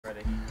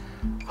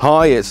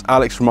Hi, it's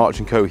Alex from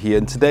Arch & Co here,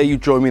 and today you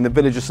join me in the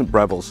village of St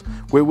Breville's,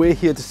 where we're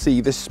here to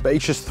see this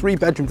spacious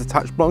 3-bedroom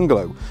detached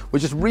bungalow,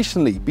 which has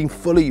recently been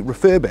fully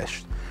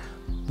refurbished.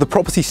 The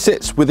property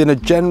sits within a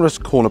generous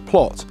corner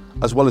plot,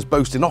 as well as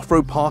boasting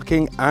off-road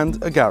parking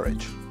and a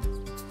garage.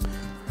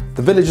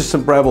 The village of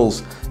St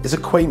Breville's is a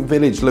quaint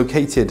village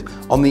located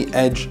on the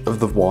edge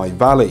of the Wye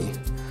Valley.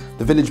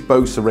 The village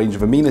boasts a range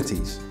of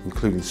amenities,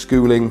 including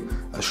schooling,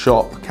 a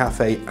shop,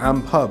 cafe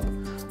and pub,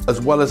 as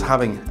well as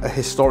having a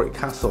historic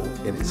castle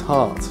in its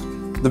heart.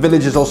 The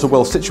village is also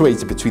well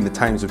situated between the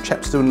towns of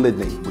Chepstow and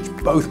Lydney, which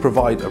both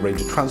provide a range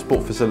of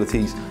transport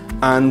facilities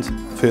and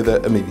further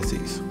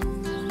amenities.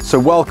 So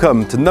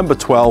welcome to number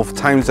 12,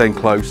 Townsend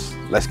Close.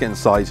 Let's get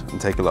inside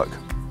and take a look.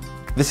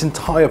 This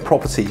entire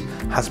property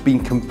has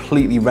been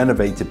completely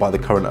renovated by the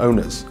current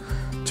owners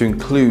to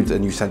include a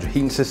new central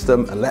heating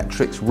system,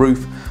 electrics,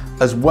 roof,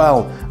 as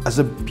well as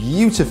a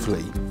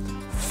beautifully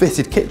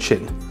fitted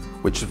kitchen,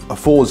 which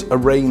affords a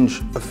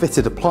range of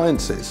fitted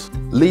appliances.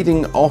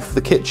 Leading off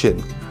the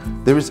kitchen,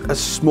 there is a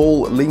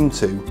small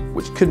lean-to,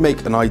 which could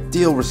make an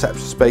ideal reception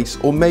space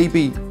or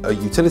maybe a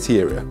utility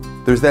area.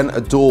 There is then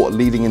a door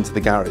leading into the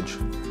garage,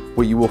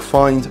 where you will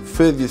find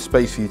further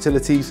space for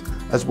utilities,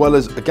 as well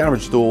as a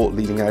garage door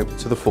leading out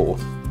to the floor.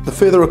 The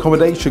further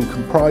accommodation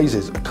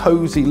comprises a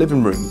cosy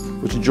living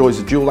room, which enjoys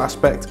a dual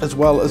aspect, as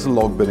well as a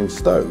log burning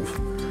stove.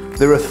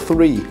 There are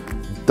 3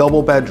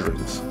 double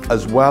bedrooms,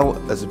 as well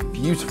as a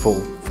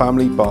beautiful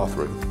family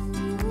bathroom.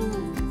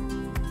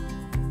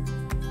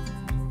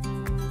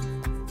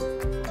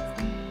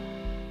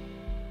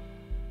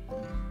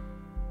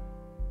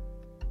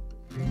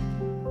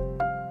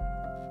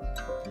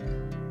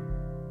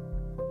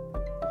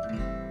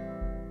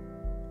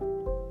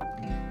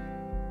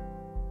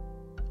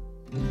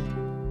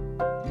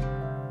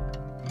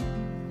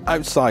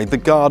 Outside, the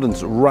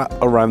gardens wrap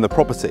around the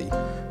property.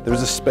 There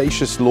is a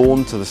spacious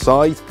lawn to the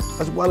side,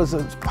 as well as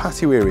a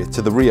patio area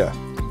to the rear.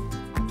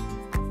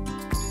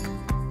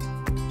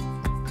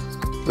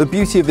 The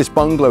beauty of this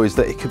bungalow is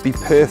that it could be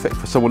perfect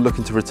for someone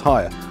looking to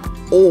retire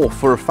or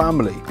for a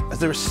family, as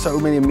there are so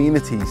many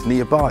amenities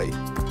nearby.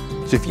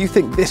 So if you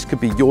think this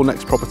could be your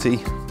next property,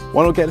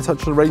 why not get in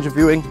touch to arrange a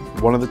viewing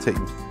with one of the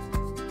team.